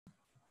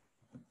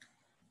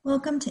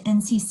Welcome to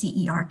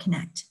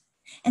NCCERconnect.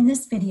 In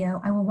this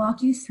video, I will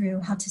walk you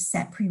through how to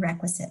set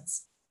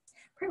prerequisites.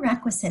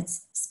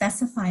 Prerequisites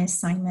specify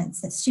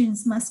assignments that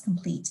students must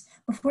complete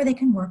before they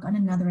can work on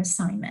another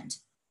assignment.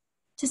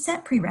 To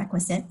set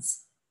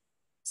prerequisites,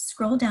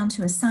 scroll down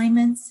to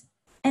Assignments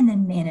and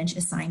then Manage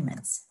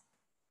Assignments.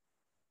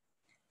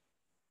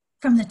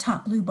 From the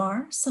top blue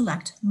bar,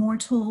 select More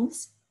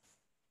Tools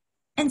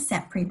and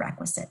Set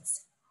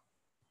Prerequisites.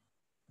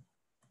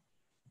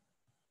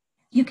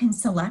 You can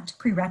select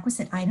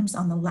prerequisite items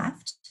on the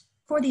left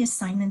for the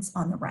assignments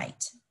on the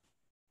right.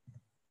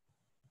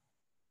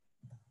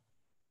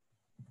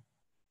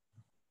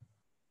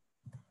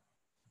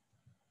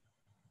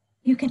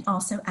 You can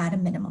also add a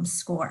minimum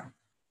score.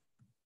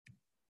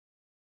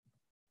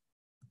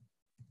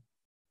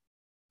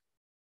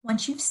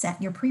 Once you've set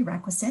your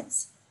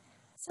prerequisites,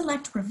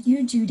 select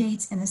Review Due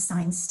Dates and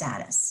Assign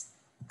Status.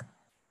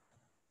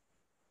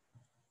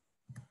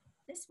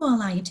 This will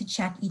allow you to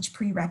check each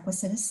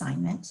prerequisite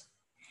assignment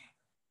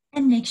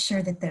and make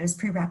sure that those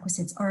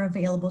prerequisites are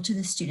available to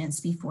the students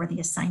before the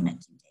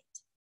assignment due date.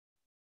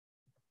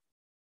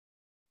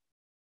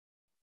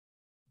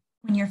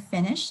 When you're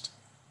finished,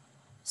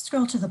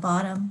 scroll to the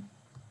bottom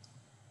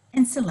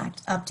and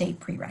select Update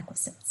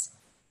Prerequisites.